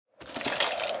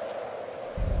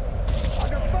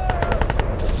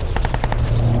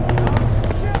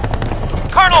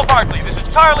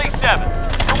Charlie 7.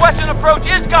 The western approach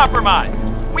is compromised.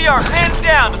 We are pinned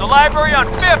down to the library on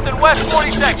 5th and West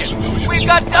 42nd. We've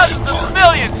got dozens of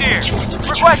civilians here.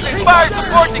 Requesting fire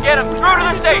support to get them through to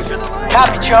the station.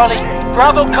 Copy, Charlie.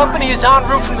 Bravo Company is en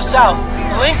route from the south.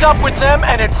 Link up with them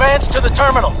and advance to the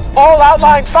terminal. All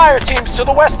outlying fire teams to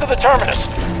the west of the terminus.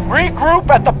 Regroup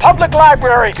at the public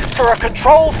library for a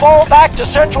controlled fallback to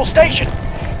Central Station.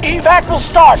 Evac will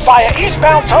start via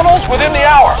eastbound tunnels within the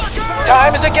hour.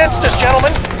 Time is against us,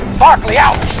 gentlemen. Barkley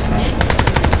out.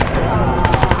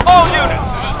 All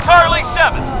units, this is Charlie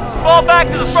 7. Fall back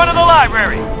to the front of the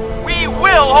library. We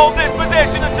will hold this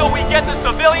position until we get the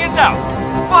civilians out.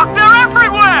 Fuck, they're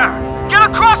everywhere! Get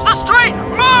across the street!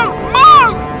 Move!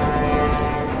 Move!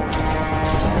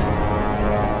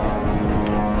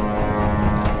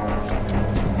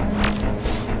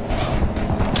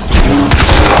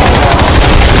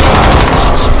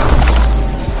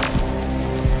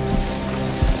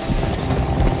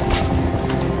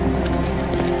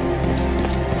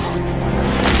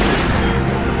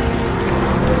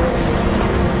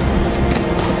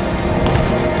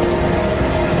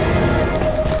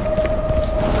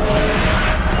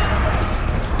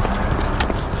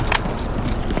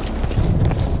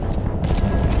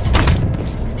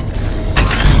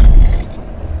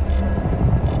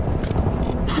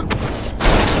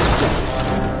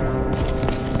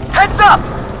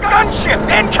 Gunship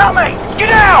incoming! Get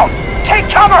down! Take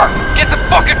cover! Get some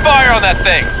fucking fire on that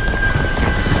thing!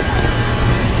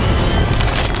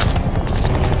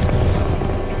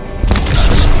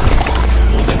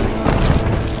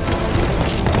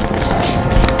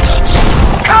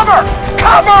 Cover!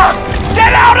 Cover!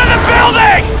 Get out of the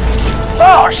building!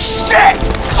 Oh shit!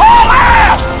 Haul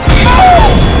ass!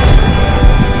 Move!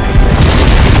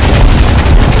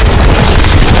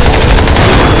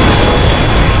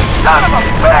 Son of a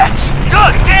bitch!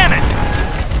 Good, damn it!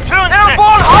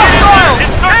 Airborne hostile!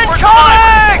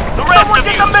 Incoming! Someone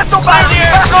get the missile battery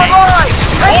back online!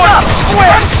 Heads up!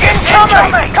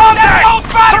 Incoming! Contact!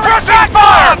 Suppressing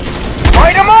fire!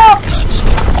 Light him up!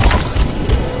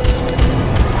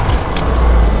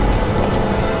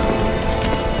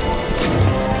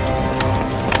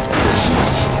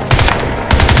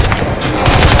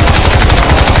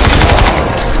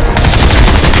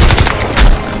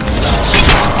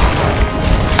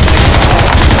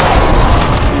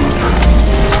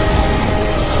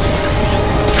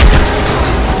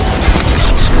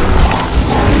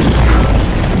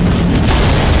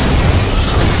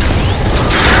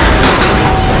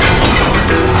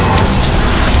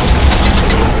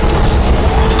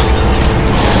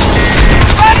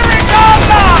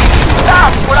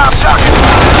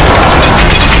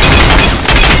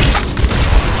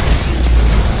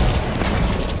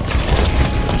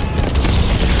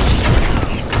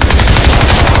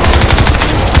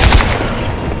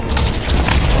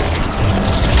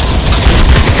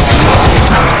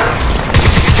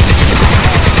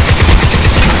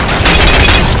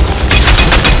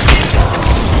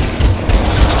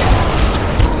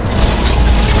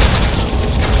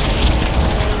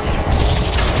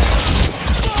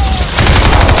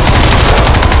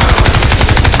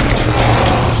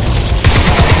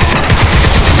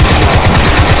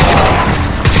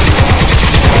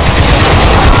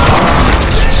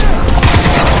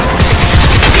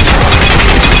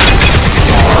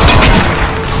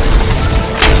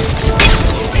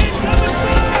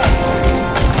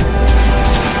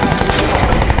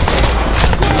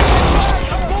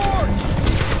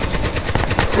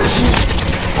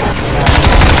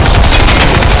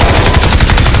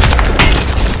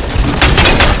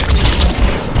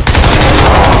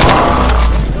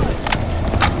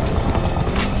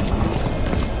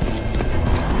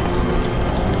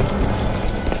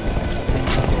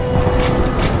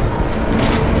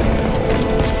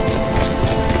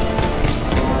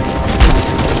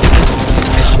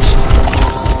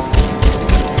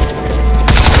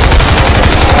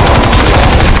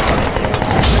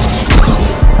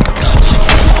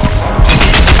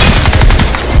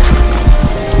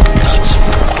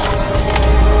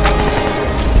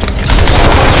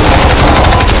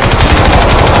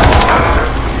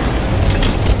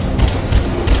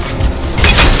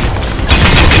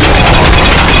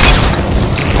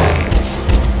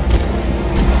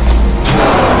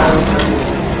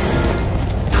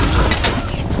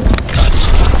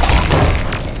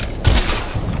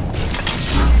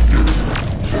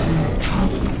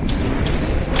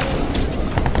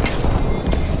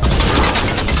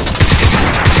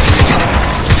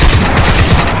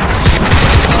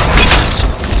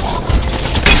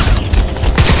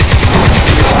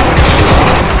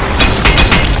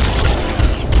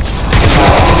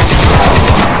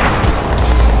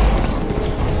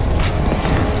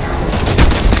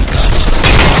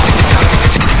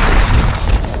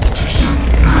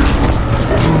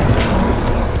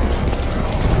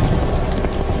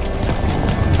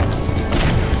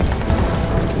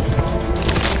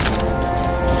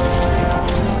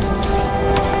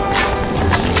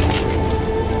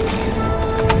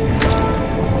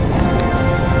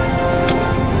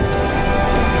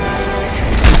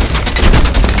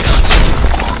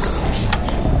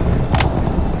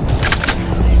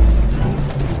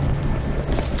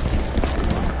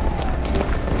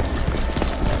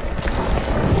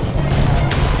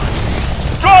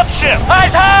 dropship!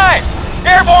 Eyes high!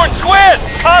 Airborne squid!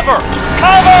 Cover!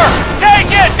 Cover! Take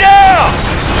it down!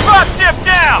 Dropship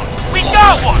down! We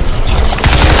got one!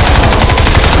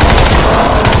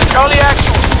 Charlie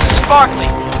Actual, this is Barkley.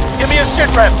 Give me a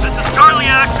sit rep. This is Charlie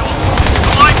Actual.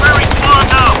 The library's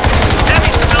bombed out.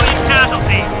 Heavy civilian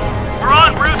casualties. We're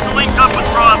en route to link up with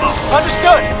Bravo.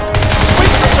 Understood.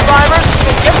 Sweep the survivors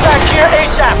and get back here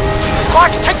ASAP.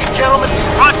 Clock's ticking, gentlemen.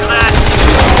 Roger that.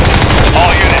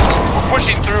 All units, we're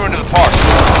pushing through into the park.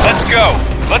 Let's go!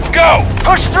 Let's go!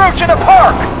 Push through to the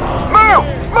park! Move!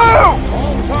 Move!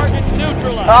 All targets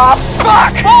neutralized. Ah,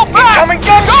 fuck! Fall back! Incoming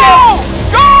gunships!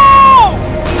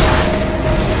 Go!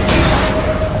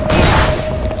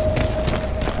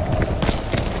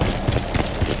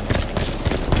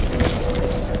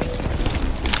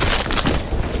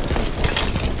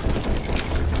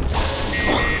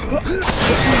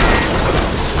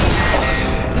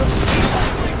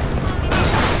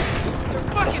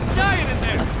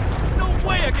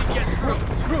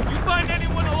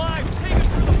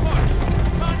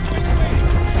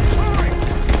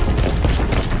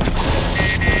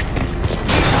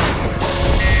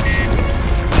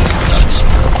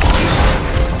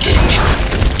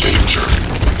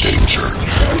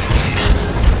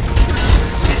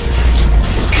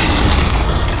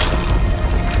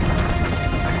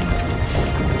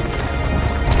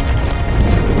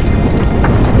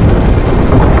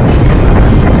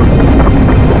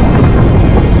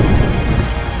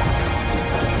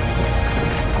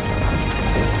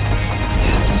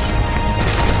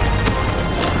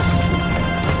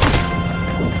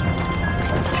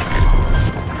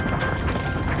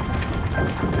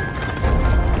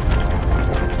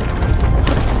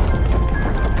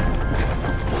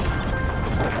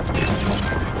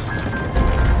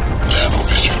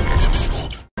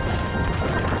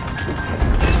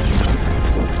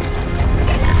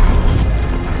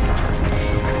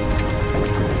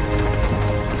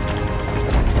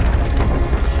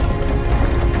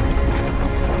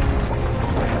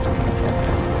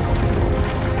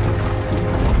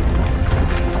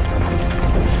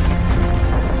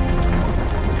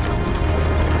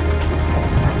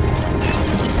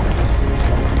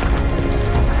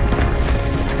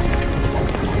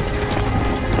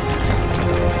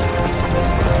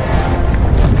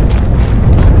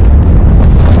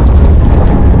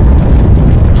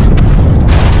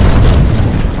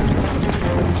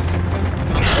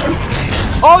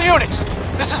 All units,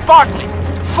 this is Barkley.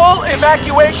 Full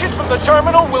evacuation from the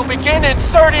terminal will begin in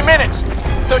 30 minutes.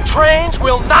 The trains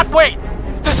will not wait.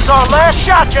 This is our last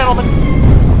shot, gentlemen.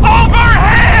 Over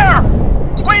here!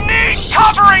 We need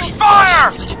covering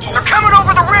fire! They're coming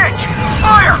over the ridge!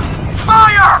 Fire!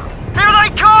 Fire! Here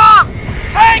they come!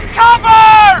 Take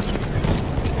cover!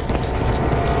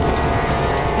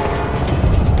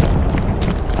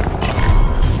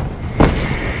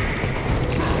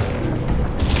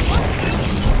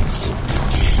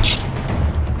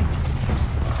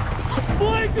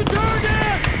 Flank the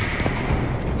target!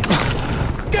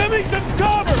 Give me some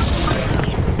cover!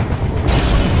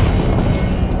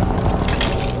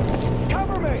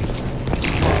 Cover me!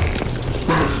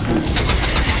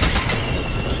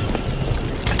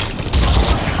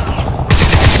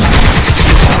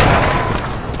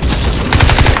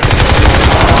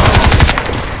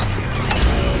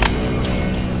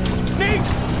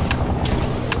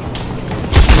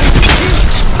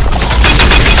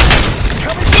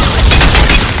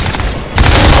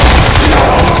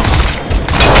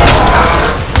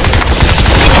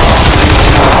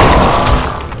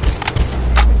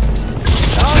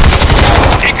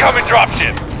 Incoming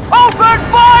dropship! Open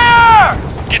fire!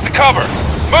 Get the cover!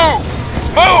 Move!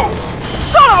 Move!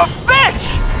 Son of a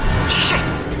bitch! Shit!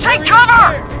 Take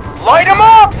cover! Light him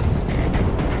up!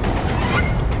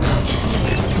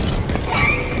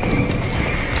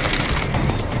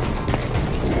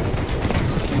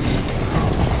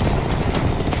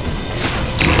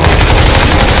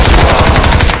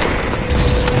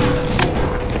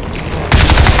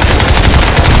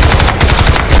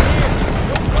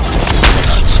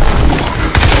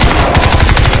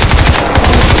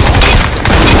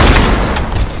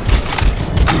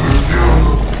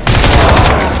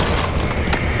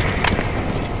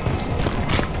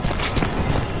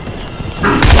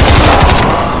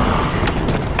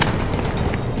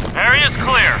 Area's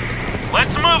clear.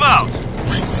 Let's move out.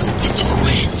 Regroup with the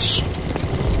Marines.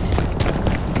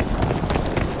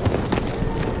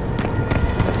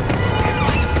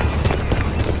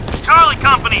 Charlie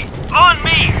Company, on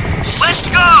me. Let's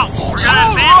go. We're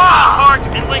gonna advance to the park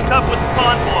and link up with the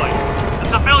convoy.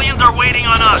 The civilians are waiting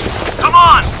on us. Come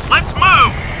on, let's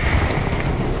move.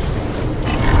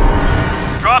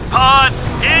 Drop pods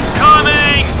in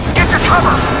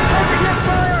cover!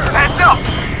 Heads up!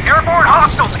 Airborne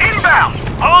hostiles inbound!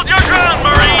 Hold your ground,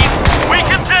 Marines! We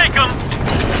can take them!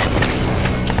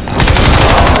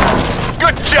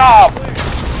 Good job!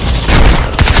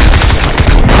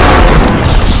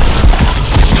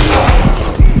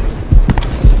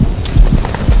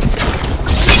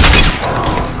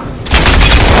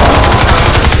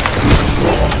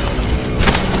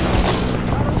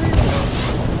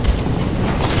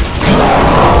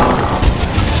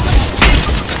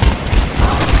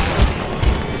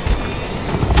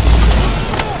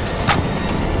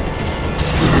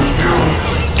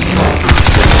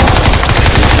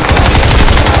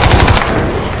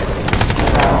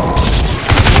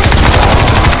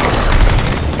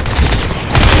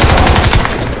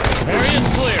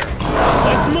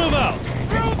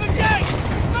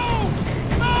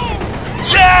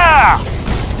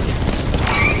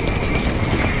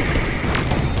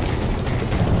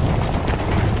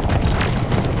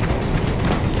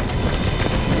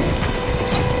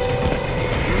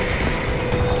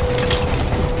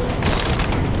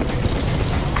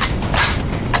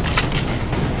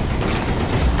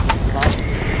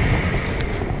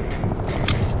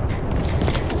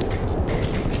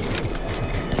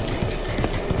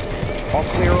 All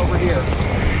clear over here.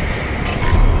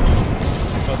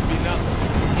 Must be nothing.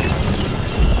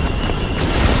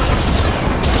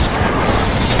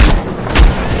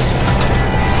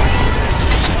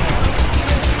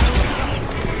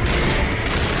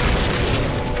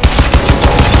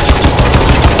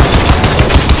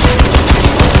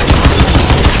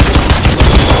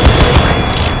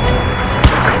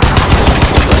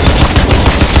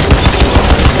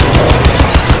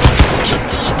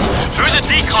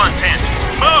 Content.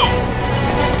 Move!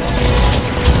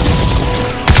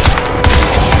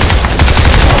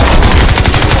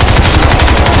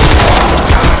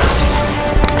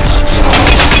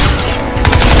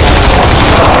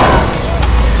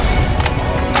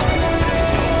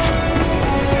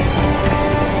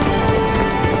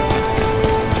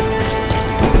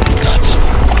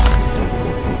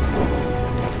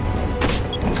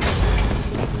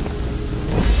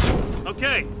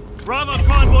 Okay, Bravo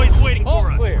convoy's waiting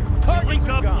for us. Clear. Link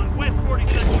up on West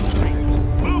 42nd Street.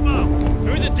 Move up!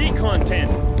 Through the decon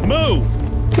tent. Move!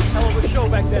 Hell of a show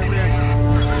back there,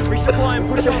 man. Resupply and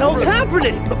push. What the hell's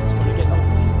happening? It's gonna get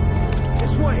ugly.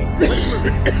 This way. Let's move.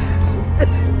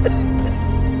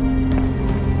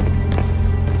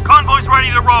 Convoy's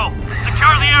ready to roll.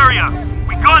 Secure the area.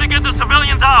 We gotta get the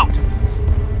civilians out.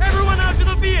 Everyone out to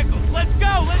the vehicle. Let's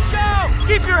go, let's go!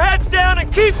 Keep your heads down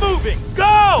and keep moving.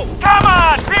 Go! Come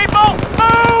on, people!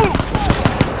 Move!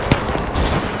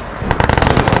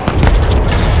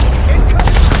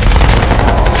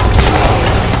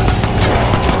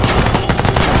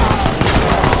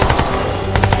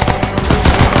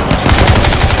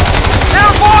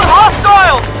 Airborne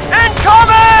hostiles!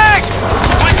 Incoming!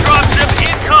 Twin drop ship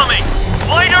incoming!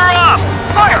 Light her up!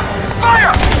 Fire!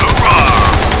 Fire! Hoorah!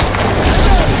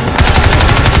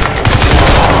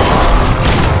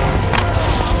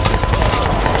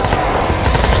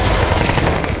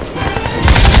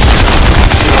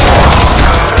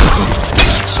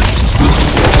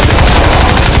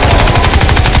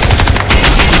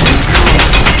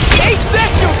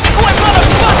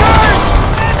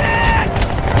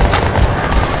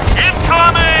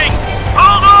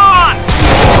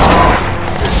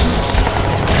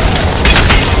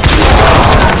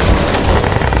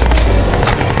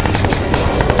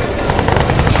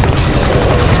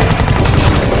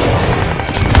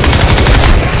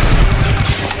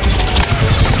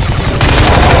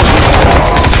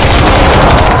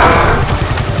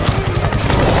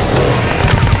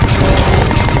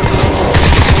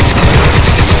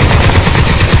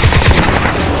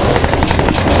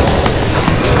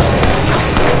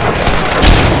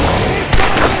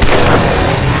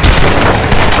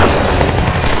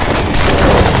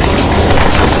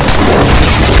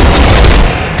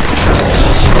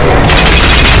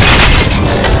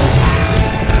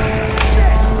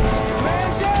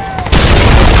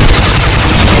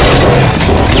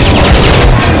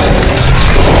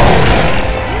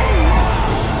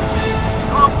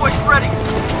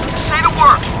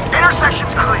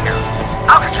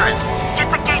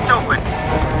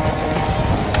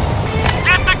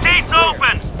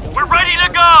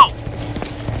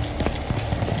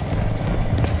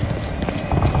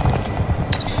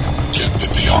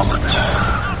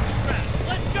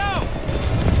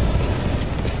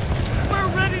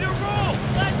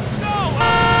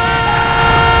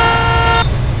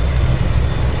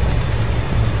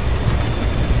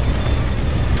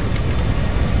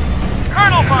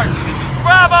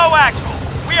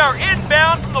 We are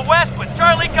inbound from the west with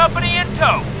Charlie Company in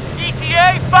tow.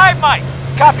 ETA 5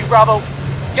 mics. Copy, Bravo.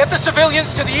 Get the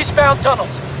civilians to the eastbound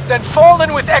tunnels, then fall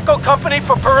in with Echo Company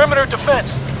for perimeter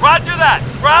defense. Roger that.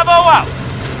 Bravo out.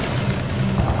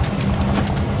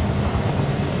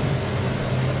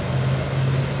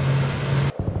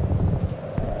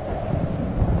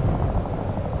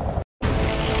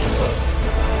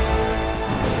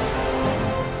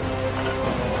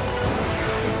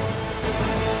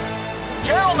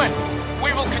 Gentlemen,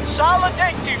 we will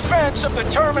consolidate defense of the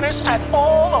terminus at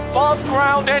all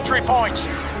above-ground entry points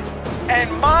and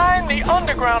mine the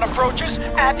underground approaches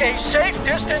at a safe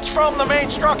distance from the main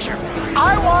structure.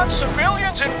 I want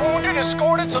civilians and wounded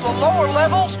escorted to the lower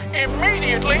levels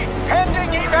immediately,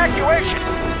 pending evacuation.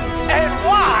 And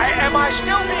why am I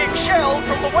still being shelled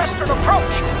from the western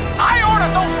approach? I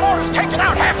ordered those mortars taken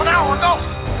out half an hour ago.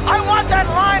 I want that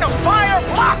line of fire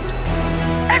blocked.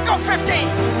 Echo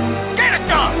 15, get it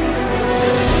done!